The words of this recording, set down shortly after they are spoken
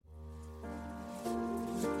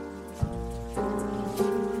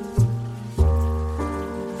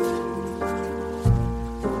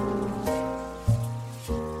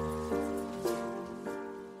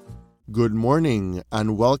Good morning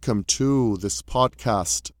and welcome to this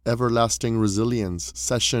podcast, Everlasting Resilience,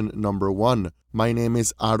 session number 1. My name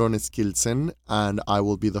is Aharon Eskildsen and I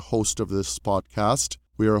will be the host of this podcast.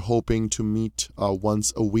 We are hoping to meet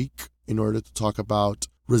once a week in order to talk about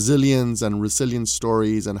resilience and resilience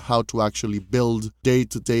stories and how to actually build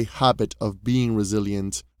day-to-day habit of being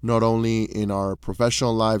resilient, not only in our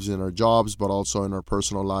professional lives, in our jobs, but also in our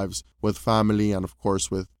personal lives with family and of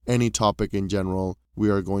course with any topic in general. We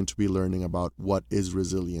are going to be learning about what is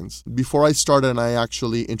resilience. Before I start and I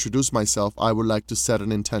actually introduce myself, I would like to set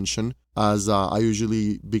an intention as I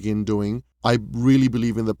usually begin doing. I really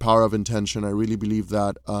believe in the power of intention. I really believe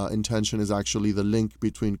that intention is actually the link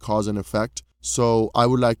between cause and effect. So I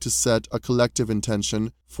would like to set a collective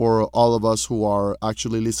intention for all of us who are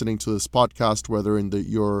actually listening to this podcast, whether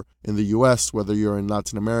you're in the US, whether you're in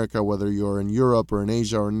Latin America, whether you're in Europe or in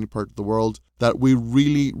Asia or in any part of the world, that we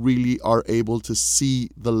really, really are able to see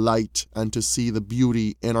the light and to see the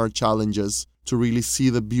beauty in our challenges, to really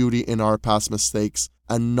see the beauty in our past mistakes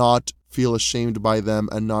and not feel ashamed by them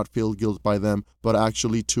and not feel guilt by them, but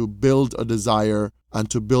actually to build a desire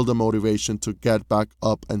and to build a motivation to get back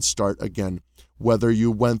up and start again. Whether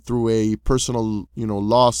you went through a personal,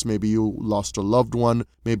 loss, maybe you lost a loved one,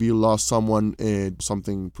 maybe you lost someone,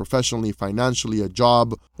 something professionally, financially, a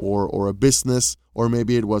job or a business, or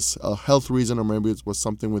maybe it was a health reason, or maybe it was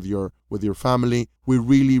something with your family. We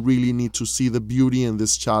really, really need to see the beauty in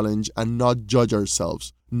this challenge and not judge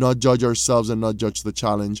ourselves. Not judge ourselves and not judge the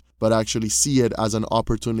challenge, but actually see it as an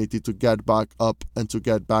opportunity to get back up and to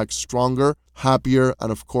get back stronger, happier,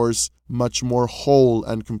 and of course, much more whole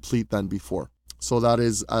and complete than before. So that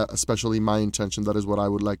is especially my intention. That is what I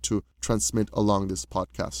would like to transmit along this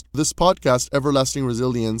podcast. This podcast, Everlasting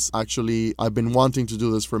Resilience, actually, I've been wanting to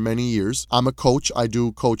do this for many years. I'm a coach. I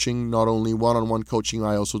do coaching, not only one-on-one coaching,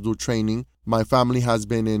 I also do training. My family has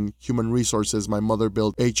been in human resources. My mother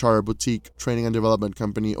built HR boutique training and development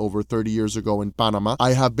company over 30 years ago in Panama.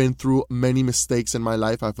 I have been through many mistakes in my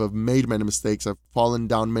life. I've made many mistakes. I've fallen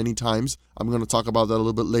down many times. I'm going to talk about that a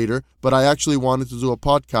little bit later. But I actually wanted to do a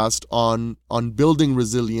podcast on building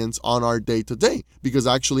resilience on our day-to-day. Because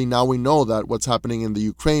actually now we know that what's happening in the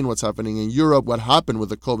Ukraine, what's happening in Europe, what happened with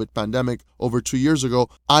the COVID pandemic over 2 years ago,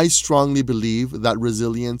 I strongly believe that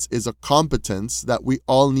resilience is a competence that we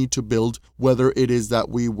all need to build, whether it is that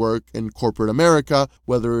we work in corporate America,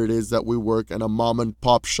 whether it is that we work in a mom and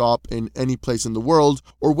pop shop in any place in the world,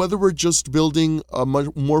 or whether we're just building a much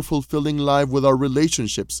more fulfilling life with our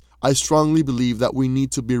relationships. I strongly believe that we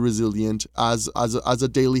need to be resilient as a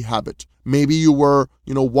daily habit. Maybe you were,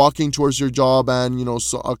 walking towards your job and,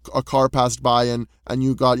 so a car passed by and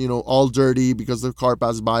you got, all dirty because the car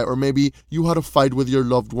passed by. Or maybe you had a fight with your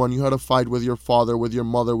loved one. You had a fight with your father, with your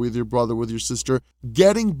mother, with your brother, with your sister.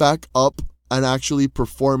 Getting back up and actually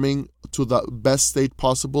performing to the best state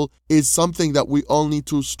possible is something that we all need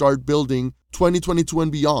to start building 2022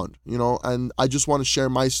 and beyond, and I just want to share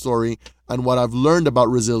my story and what I've learned about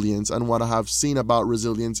resilience and what I have seen about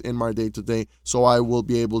resilience in my day-to-day, so I will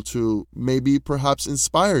be able to maybe perhaps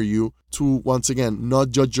inspire you to, once again, not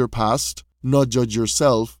judge your past, not judge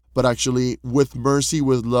yourself, but actually with mercy,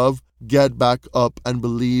 with love, get back up and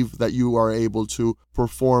believe that you are able to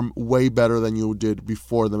perform way better than you did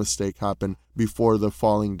before the mistake happened, before the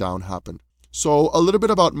falling down happened. So a little bit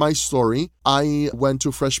about my story. I went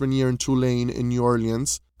to freshman year in Tulane in New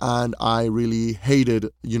Orleans, and I really hated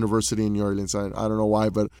university in New Orleans. I don't know why,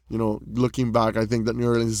 but, looking back, I think that New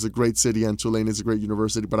Orleans is a great city and Tulane is a great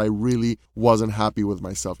university, but I really wasn't happy with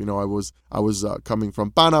myself. I was coming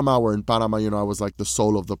from Panama, where in Panama, I was like the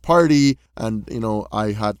soul of the party, and,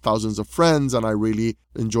 I had thousands of friends and I really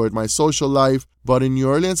enjoyed my social life. But in New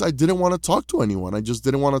Orleans, I didn't want to talk to anyone. I just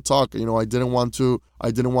didn't want to talk. I didn't want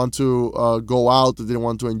to go out. I didn't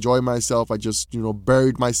want to enjoy myself. I just,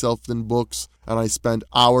 buried myself in books, and I spent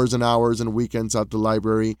hours and hours and weekends at the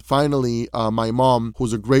library. Finally, my mom,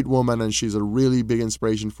 who's a great woman and she's a really big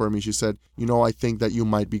inspiration for me, she said, I think that you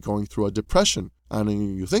might be going through a depression.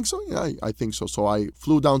 And you think so? Yeah, I think so. So I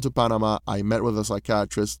flew down to Panama. I met with a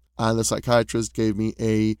psychiatrist, and the psychiatrist gave me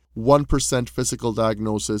a 1% physical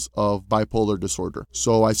diagnosis of bipolar disorder.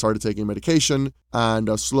 So I started taking medication,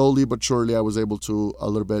 and slowly but surely I was able to a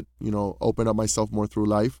little bit, open up myself more through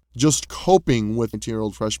life. Just coping with a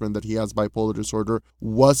 19-year-old freshman that he has bipolar disorder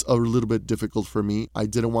was a little bit difficult for me. I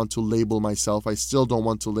didn't want to label myself. I still don't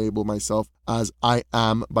want to label myself as I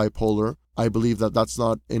am bipolar. I believe that that's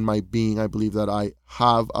not in my being. I believe that I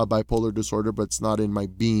have a bipolar disorder, but it's not in my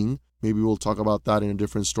being. maybe we'll talk about that in a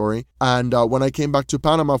different story. And when I came back to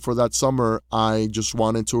Panama for that summer, I just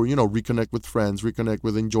wanted to, reconnect with friends, reconnect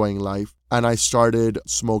with enjoying life. And I started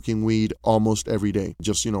smoking weed almost every day.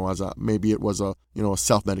 Just, maybe it was a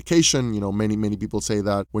self-medication. Many people say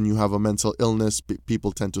that when you have a mental illness,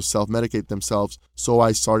 people tend to self-medicate themselves. So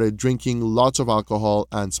I started drinking lots of alcohol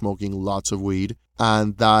and smoking lots of weed.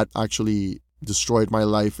 And that actually destroyed my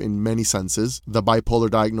life in many senses. The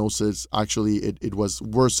bipolar diagnosis, actually, it was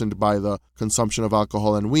worsened by the consumption of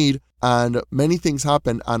alcohol and weed. And many things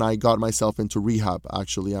happened, and I got myself into rehab.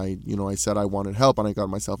 Actually, I said I wanted help, and I got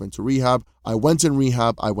myself into rehab. I went in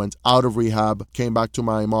rehab. I went out of rehab, came back to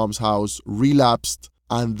my mom's house, relapsed,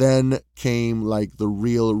 and then came like the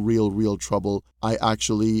real trouble. I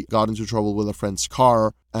actually got into trouble with a friend's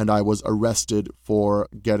car, and I was arrested for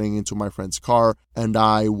getting into my friend's car, and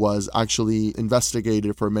I was actually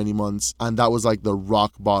investigated for many months, and that was like the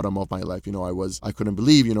rock bottom of my life. I couldn't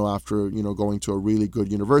believe, after, going to a really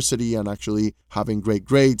good university and actually having great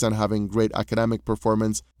grades and having great academic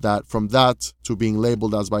performance, that from that to being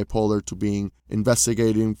labeled as bipolar to being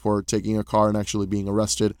investigating for taking a car and actually being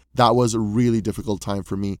arrested, that was a really difficult time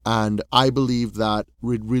for me. And I believe that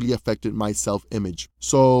it really affected my self-image.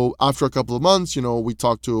 So after a couple of months, we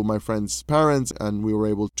talked to my friend's parents and we were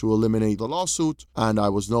able to eliminate the lawsuit and I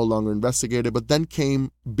was no longer investigated, but then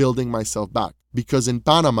came building myself back. Because in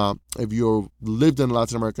Panama, if you've lived in a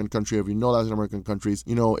Latin American country, if you know Latin American countries,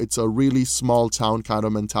 it's a really small town kind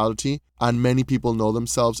of mentality and many people know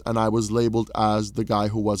themselves. And I was labeled as the guy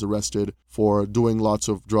who was arrested for doing lots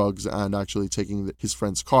of drugs and actually taking his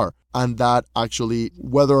friend's car. And that actually,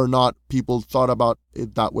 whether or not people thought about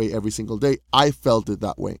it that way every single day, I felt it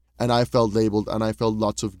that way. And I felt labeled and I felt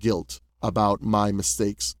lots of guilt about my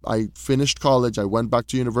mistakes. I finished college, I went back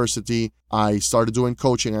to university, I started doing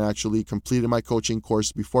coaching. I actually completed my coaching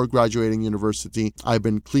course before graduating university. I've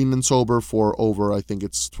been clean and sober for over, I think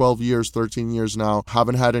it's 12 years, 13 years now.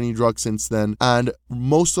 Haven't had any drugs since then. And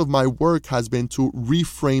most of my work has been to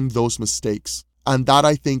reframe those mistakes. And that,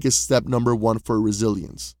 I think, is step number one for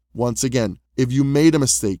resilience. Once again, if you made a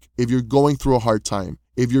mistake, if you're going through a hard time,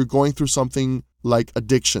 if you're going through something like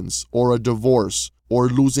addictions or a divorce or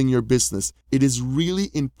losing your business, it is really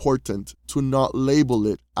important to not label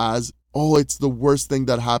it as, oh, it's the worst thing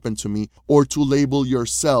that happened to me, or to label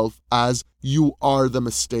yourself as you are the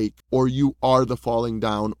mistake, or you are the falling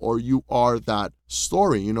down, or you are that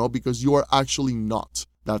story, because you are actually not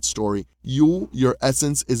that story. Your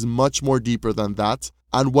essence is much more deeper than that.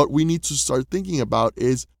 And what we need to start thinking about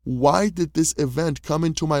is, why did this event come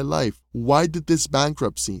into my life? Why did this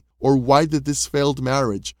bankruptcy? Or why did this failed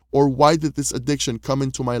marriage? Or why did this addiction come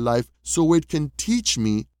into my life? So it can teach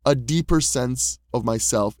me a deeper sense of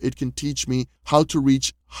myself. It can teach me how to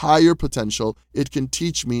reach higher potential. It can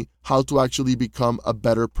teach me how to actually become a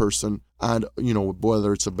better person. And,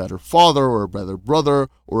 whether it's a better father or a better brother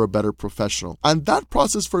or a better professional. And that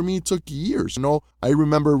process for me took years. I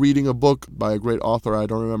remember reading a book by a great author. I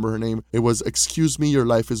don't remember her name. It was Excuse Me, Your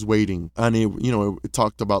Life is Waiting. And it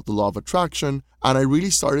talked about the law of attraction. And I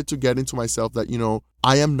really started to get into myself that,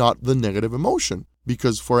 I am not the negative emotion.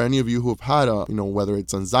 Because for any of you who have had whether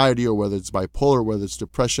it's anxiety or whether it's bipolar, whether it's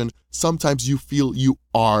depression, sometimes you feel you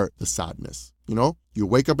are the sadness. You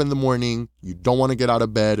wake up in the morning, you don't want to get out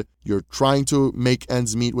of bed, you're trying to make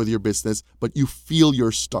ends meet with your business, but you feel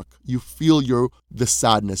you're stuck. You feel the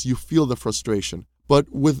sadness, you feel the frustration. But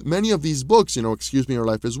with many of these books, Excuse Me, Your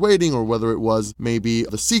Life is Waiting, or whether it was maybe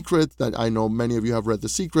The Secret, that I know many of you have read The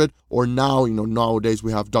Secret, or now, nowadays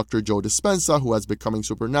we have Dr. Joe Dispenza, who has Becoming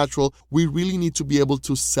Supernatural. We really need to be able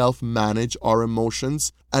to self-manage our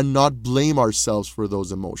emotions and not blame ourselves for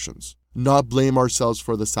those emotions. Not blame ourselves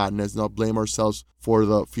for the sadness, not blame ourselves for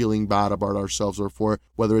the feeling bad about ourselves, or for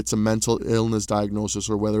whether it's a mental illness diagnosis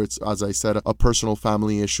or whether it's, as I said, a personal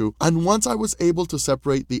family issue. And once I was able to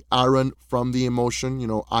separate the Aharon from the emotion,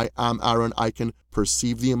 I am Aharon, I can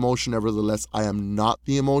perceive the emotion, nevertheless, I am not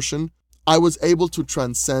the emotion. I was able to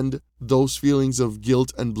transcend those feelings of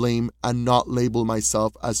guilt and blame and not label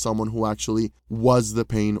myself as someone who actually was the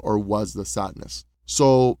pain or was the sadness.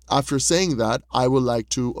 So after saying that, I would like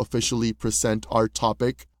to officially present our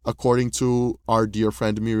topic according to our dear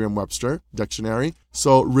friend Merriam-Webster dictionary.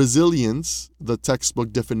 So resilience, the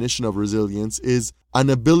textbook definition of resilience, is an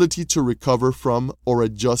ability to recover from or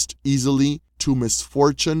adjust easily to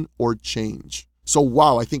misfortune or change. So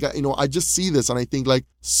wow, I think, I just see this and I think like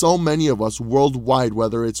so many of us worldwide,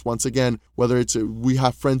 whether it's we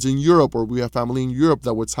have friends in Europe or we have family in Europe,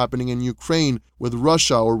 that what's happening in Ukraine with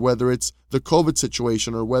Russia, or whether it's the COVID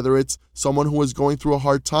situation, or whether it's someone who is going through a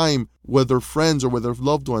hard time with their friends or with their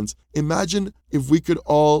loved ones. Imagine if we could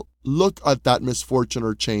all look at that misfortune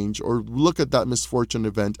or change, or look at that misfortune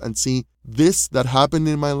event and see this that happened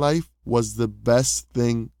in my life was the best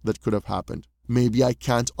thing that could have happened. Maybe I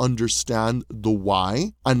can't understand the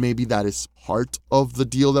why, and maybe that is part of the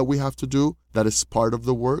deal that we have to do. That is part of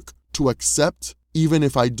the work, to accept even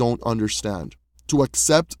if I don't understand. To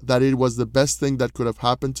accept that it was the best thing that could have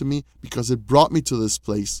happened to me because it brought me to this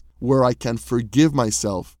place where I can forgive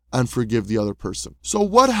myself and forgive the other person. So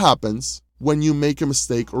what happens when you make a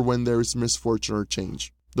mistake or when there is misfortune or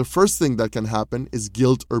change? The first thing that can happen is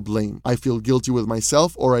guilt or blame. I feel guilty with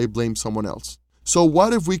myself or I blame someone else. So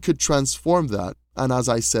what if we could transform that? And as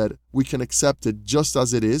I said, we can accept it just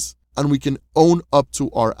as it is, and we can own up to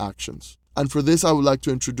our actions. And for this, I would like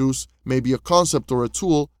to introduce maybe a concept or a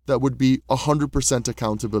tool that would be 100%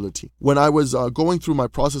 accountability. When I was going through my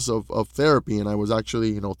process of therapy, and I was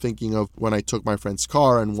actually, thinking of when I took my friend's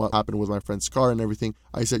car and what happened with my friend's car and everything,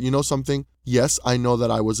 I said, something? Yes, I know that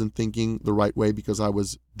I wasn't thinking the right way because I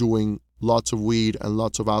was doing lots of weed and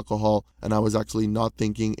lots of alcohol, and I was actually not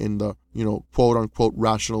thinking in the, quote unquote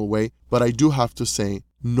rational way. But I do have to say,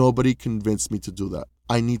 nobody convinced me to do that.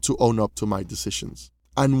 I need to own up to my decisions.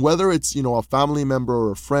 And whether it's, a family member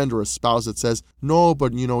or a friend or a spouse that says, no,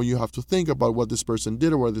 but, you have to think about what this person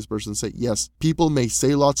did or what this person said. Yes, people may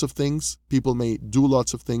say lots of things. People may do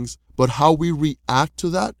lots of things. But how we react to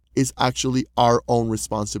that is actually our own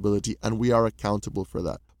responsibility, and we are accountable for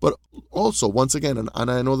that. But also, once again,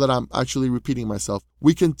 and I know that I'm actually repeating myself,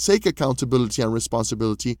 we can take accountability and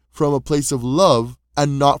responsibility from a place of love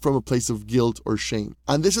and not from a place of guilt or shame.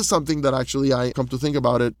 And this is something that actually I come to think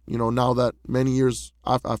about it, now that many years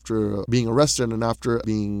after being arrested and after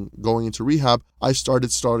going into rehab, I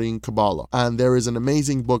started studying Kabbalah. And there is an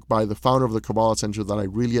amazing book by the founder of the Kabbalah Center that I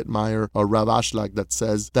really admire, Rav Ashlag, that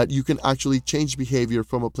says that you can actually change behavior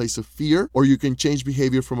from a place of fear, or you can change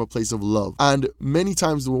behavior from a place of love. And many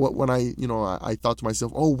times when I thought to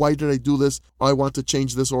myself, oh, why did I do this? I want to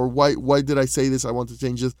change this. Or why did I say this? I want to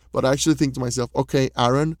change this. But I actually think to myself, okay,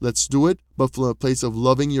 Aaron, let's do it, but from a place of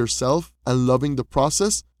loving yourself and loving the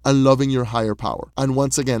process and loving your higher power. And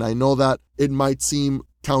once again, I know that it might seem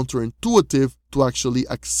counterintuitive to actually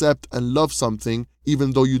accept and love something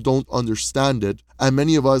even though you don't understand it. And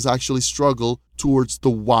many of us actually struggle towards the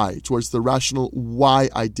why, towards the rational why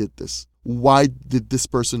I did this. Why did this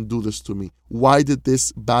person do this to me? Why did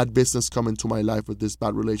this bad business come into my life, or this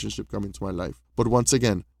bad relationship come into my life? But once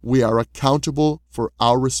again, we are accountable for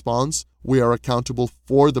our response. We are accountable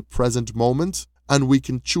for the present moment, and we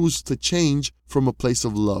can choose to change from a place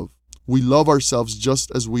of love. We love ourselves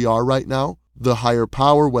just as we are right now. The higher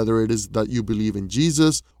power, whether it is that you believe in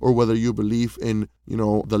Jesus, or whether you believe in,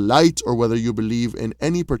 the light, or whether you believe in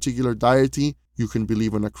any particular deity, you can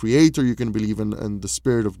believe in a creator, you can believe in the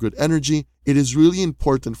spirit of good energy. It is really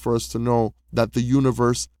important for us to know that the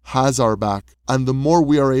universe has our back. And the more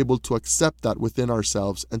we are able to accept that within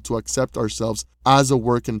ourselves and to accept ourselves as a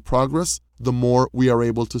work in progress, the more we are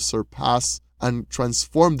able to surpass and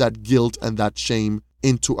transform that guilt and that shame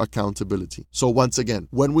into accountability. So once again,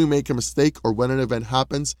 when we make a mistake or when an event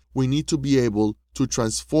happens, we need to be able to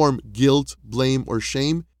transform guilt, blame, or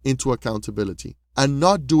shame into accountability. And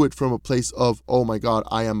not do it from a place of, oh my God,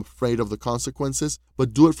 I am afraid of the consequences,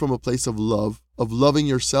 but do it from a place of love, of loving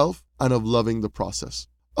yourself and of loving the process.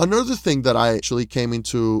 Another thing that I actually came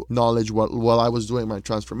into knowledge while I was doing my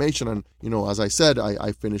transformation, and as I said,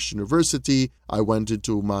 I finished university, I went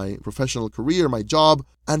into my professional career, my job,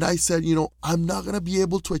 and I said, I'm not going to be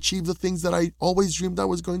able to achieve the things that I always dreamed I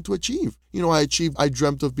was going to achieve. I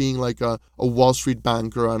dreamt of being like a Wall Street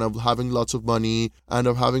banker, and of having lots of money, and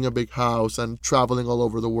of having a big house and traveling all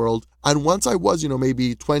over the world. And once I was,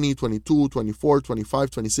 maybe 20, 22, 24, 25,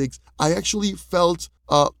 26, I actually felt,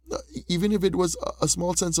 even if it was a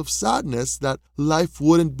small sense of sadness, that life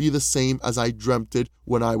wouldn't be the same as I dreamt it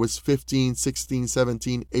when I was 15, 16,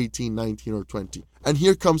 17, 18, 19, or 20. And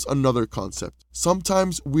here comes another concept.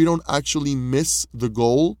 Sometimes we don't actually miss the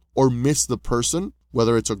goal or miss the person,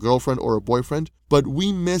 whether it's a girlfriend or a boyfriend, but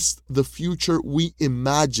we missed the future we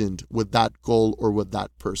imagined with that goal or with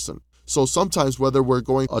that person. So sometimes whether we're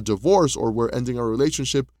going a divorce or we're ending a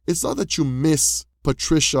relationship, it's not that you miss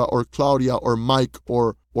Patricia or Claudia or Mike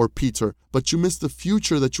or Peter, but you miss the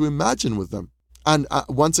future that you imagine with them. And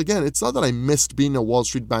once again, it's not that I missed being a Wall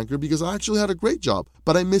Street banker, because I actually had a great job,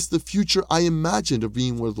 but I missed the future I imagined of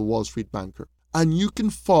being with a Wall Street banker. And you can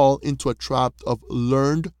fall into a trap of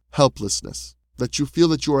learned helplessness, that you feel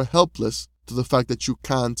that you are helpless to the fact that you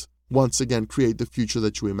can't, once again, create the future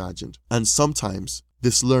that you imagined. And sometimes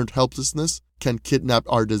this learned helplessness can kidnap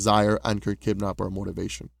our desire and can kidnap our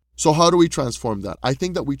motivation. So how do we transform that? I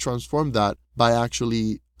think that we transform that by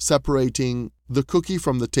actually separating the cookie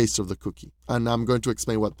from the taste of the cookie. And I'm going to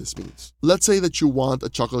explain what this means. Let's say that you want a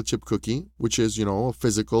chocolate chip cookie, which is, a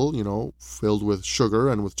physical, filled with sugar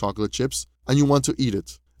and with chocolate chips, and you want to eat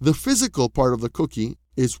it. The physical part of the cookie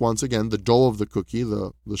is, once again, the dough of the cookie,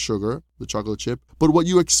 the sugar, the chocolate chip. But what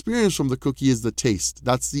you experience from the cookie is the taste.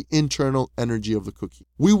 That's the internal energy of the cookie.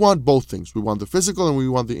 We want both things. We want the physical and we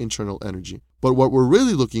want the internal energy. But what we're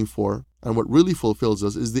really looking for and what really fulfills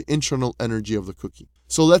us is the internal energy of the cookie.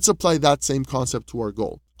 So let's apply that same concept to our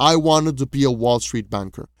goal. I wanted to be a Wall Street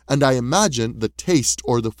banker. And I imagine the taste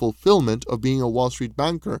or the fulfillment of being a Wall Street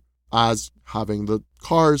banker as having the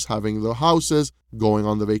cars, having the houses, going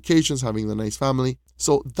on the vacations, having the nice family.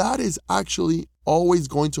 So that is actually always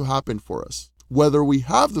going to happen for us, whether we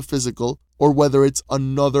have the physical or whether it's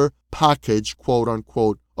another package, quote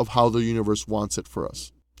unquote, of how the universe wants it for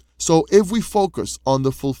us. So if we focus on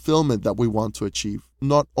the fulfillment that we want to achieve,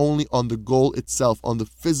 not only on the goal itself, on the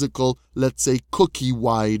physical, let's say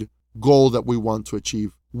cookie-wide goal that we want to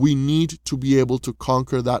achieve, we need to be able to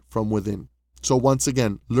conquer that from within. So once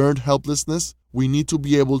again, learned helplessness, we need to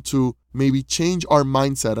be able to maybe change our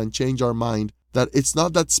mindset and change our mind that it's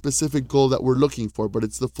not that specific goal that we're looking for, but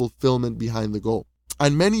it's the fulfillment behind the goal.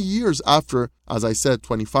 And many years after, as I said,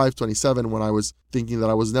 25, 27, when I was thinking that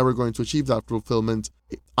I was never going to achieve that fulfillment,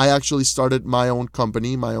 I actually started my own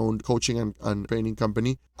company, my own coaching and training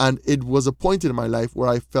company. And it was a point in my life where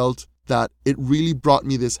I felt that it really brought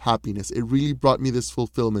me this happiness. It really brought me this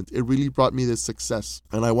fulfillment. It really brought me this success.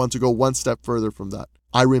 And I want to go one step further from that.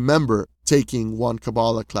 I remember taking one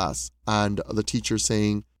Kabbalah class and the teacher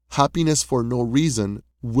saying, happiness for no reason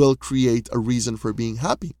will create a reason for being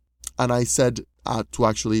happy. And I said to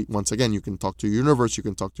actually, once again, you can talk to your universe, you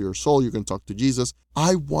can talk to your soul, you can talk to Jesus.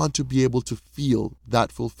 I want to be able to feel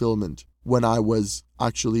that fulfillment when I was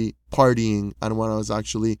actually partying and when I was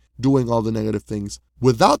actually doing all the negative things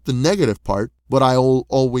without the negative part, but I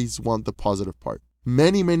always want the positive part.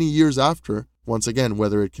 Many, many years after, once again,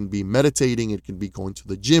 whether it can be meditating, it can be going to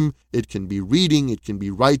the gym, it can be reading, it can be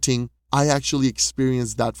writing, I actually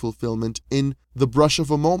experienced that fulfillment in the brush of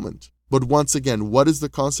a moment. But once again, what is the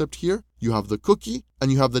concept here? You have the cookie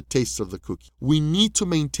and you have the taste of the cookie. We need to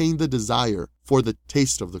maintain the desire for the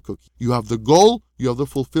taste of the cookie. You have the goal, you have the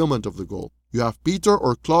fulfillment of the goal. You have Peter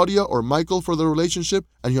or Claudia or Michael for the relationship,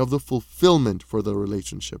 and you have the fulfillment for the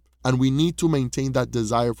relationship. And we need to maintain that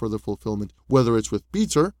desire for the fulfillment, whether it's with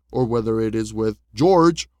Peter or whether it is with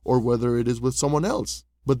George or whether it is with someone else.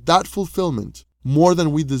 But that fulfillment, more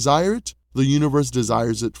than we desire it, the universe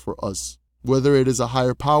desires it for us. Whether it is a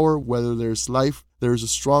higher power, whether there's life, there is a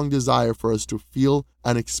strong desire for us to feel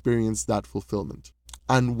and experience that fulfillment.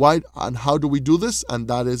 And why and how do we do this? And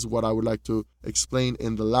that is what I would like to explain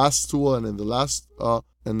in the last tool and in the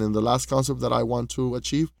last concept that I want to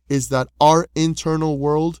achieve, is that our internal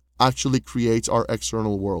world actually creates our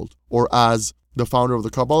external world. Or as the founder of the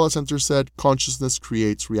Kabbalah Center said, consciousness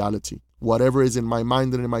creates reality. Whatever is in my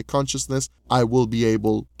mind and in my consciousness, I will be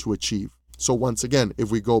able to achieve. So once again,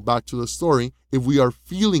 if we go back to the story, if we are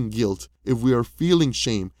feeling guilt, if we are feeling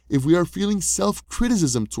shame, if we are feeling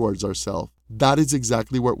self-criticism towards ourselves, that is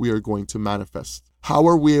exactly what we are going to manifest. How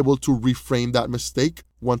are we able to reframe that mistake?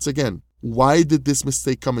 Once again, why did this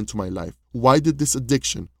mistake come into my life? Why did this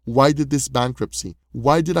addiction? Why did this bankruptcy?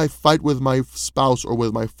 Why did I fight with my spouse or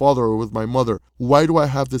with my father or with my mother? Why do I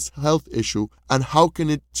have this health issue? And how can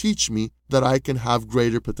it teach me that I can have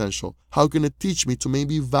greater potential? How can it teach me to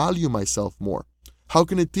maybe value myself more? How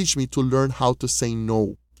can it teach me to learn how to say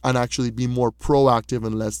no and actually be more proactive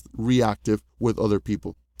and less reactive with other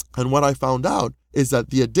people? And what I found out is that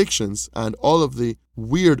the addictions and all of the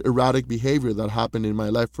weird erratic behavior that happened in my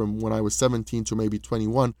life from when I was 17 to maybe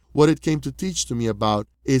 21, what it came to teach to me about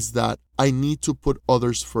is that I need to put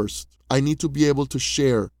others first. I need to be able to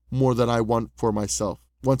share more than I want for myself.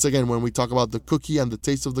 Once again, when we talk about the cookie and the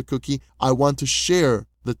taste of the cookie, I want to share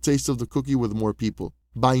the taste of the cookie with more people.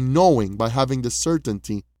 By having the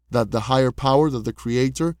certainty that the higher power, that the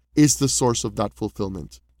creator, is the source of that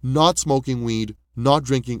fulfillment. Not smoking weed, not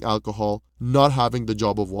drinking alcohol, not having the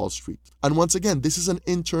job of Wall Street. And once again, this is an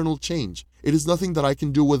internal change. It is nothing that I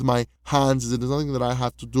can do with my hands. It is nothing that I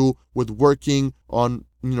have to do with working on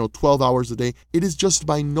 12 hours a day. It is just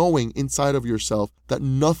by knowing inside of yourself that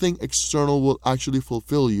nothing external will actually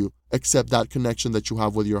fulfill you except that connection that you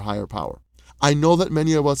have with your higher power. I know that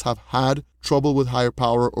many of us have had trouble with higher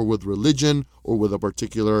power or with religion or with a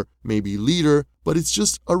particular maybe leader, but it's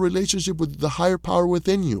just a relationship with the higher power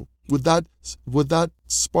within you, with that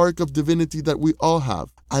spark of divinity that we all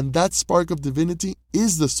have. And that spark of divinity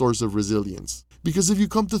is the source of resilience. Because if you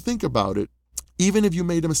come to think about it, Even if you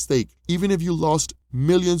made a mistake, even if you lost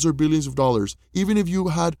millions or billions of dollars, even if you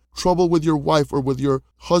had trouble with your wife or with your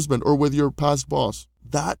husband or with your past boss,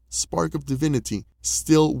 that spark of divinity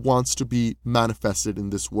still wants to be manifested in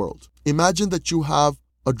this world. Imagine that you have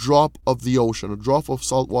a drop of the ocean, a drop of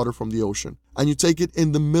salt water from the ocean, and you take it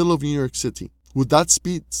in the middle of New York City. Would that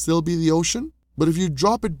still be the ocean? But if you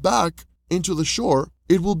drop it back into the shore,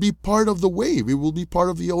 it will be part of the wave. It will be part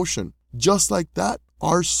of the ocean. Just like that,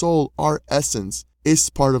 our soul, our essence is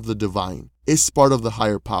part of the divine, is part of the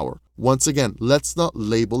higher power. Once again, let's not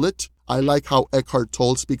label it. I like how Eckhart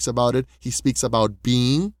Tolle speaks about it. He speaks about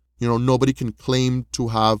being. Nobody can claim to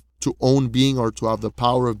own being or to have the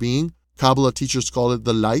power of being. Kabbalah teachers call it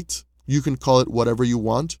the light. You can call it whatever you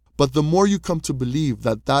want. But the more you come to believe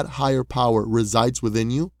that that higher power resides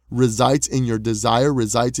within you, resides in your desire,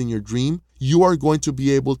 resides in your dream, you are going to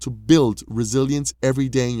be able to build resilience every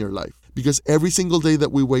day in your life. Because every single day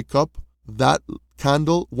that we wake up, that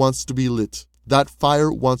candle wants to be lit. That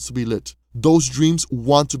fire wants to be lit. Those dreams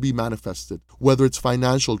want to be manifested. Whether it's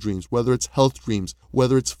financial dreams, whether it's health dreams,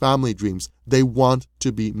 whether it's family dreams, they want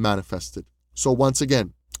to be manifested. So once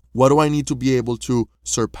again, what do I need to be able to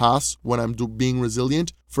surpass when I'm being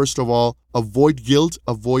resilient? First of all, avoid guilt,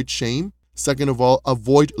 avoid shame. Second of all,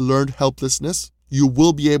 avoid learned helplessness. You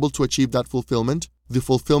will be able to achieve that fulfillment. The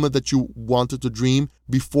fulfillment that you wanted to dream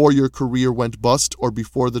before your career went bust or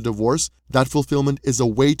before the divorce. That fulfillment is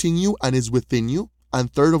awaiting you and is within you. And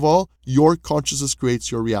third of all, your consciousness creates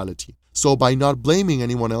your reality. So by not blaming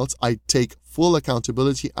anyone else, I take full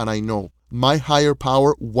accountability and I know my higher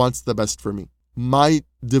power wants the best for me. My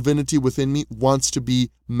divinity within me wants to be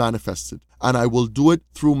manifested. And I will do it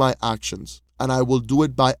through my actions. And I will do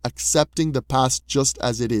it by accepting the past just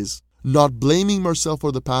as it is. Not blaming myself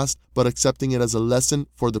for the past, but accepting it as a lesson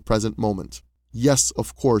for the present moment. Yes,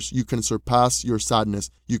 of course, you can surpass your sadness.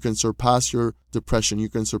 You can surpass your depression. You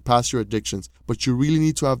can surpass your addictions. But you really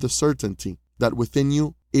need to have the certainty that within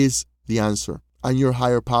you is the answer. And your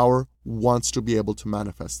higher power wants to be able to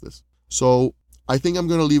manifest this. So I think I'm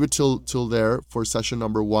going to leave it till there for session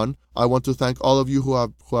number 1. I want to thank all of you who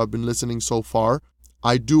have been listening so far.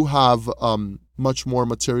 I do have much more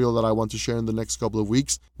material that I want to share in the next couple of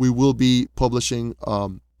weeks. We will be publishing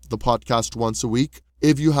the podcast once a week.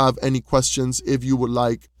 If you have any questions, if you would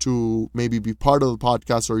like to maybe be part of the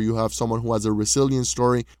podcast or you have someone who has a resilience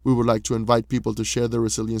story, we would like to invite people to share their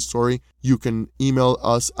resilience story. You can email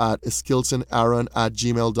us at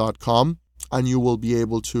eskildsenaharon@gmail.com and you will be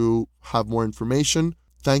able to have more information.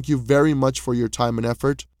 Thank you very much for your time and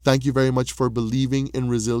effort. Thank you very much for believing in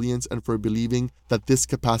resilience and for believing that this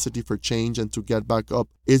capacity for change and to get back up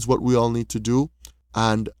is what we all need to do.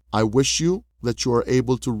 And I wish you that you are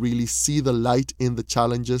able to really see the light in the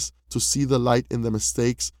challenges, to see the light in the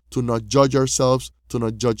mistakes, to not judge ourselves, to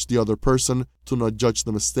not judge the other person, to not judge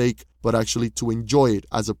the mistake, but actually to enjoy it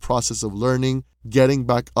as a process of learning, getting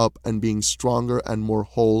back up and being stronger and more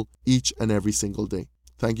whole each and every single day.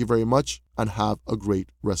 Thank you very much and have a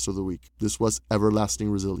great rest of the week. This was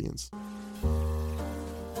Everlasting Resilience.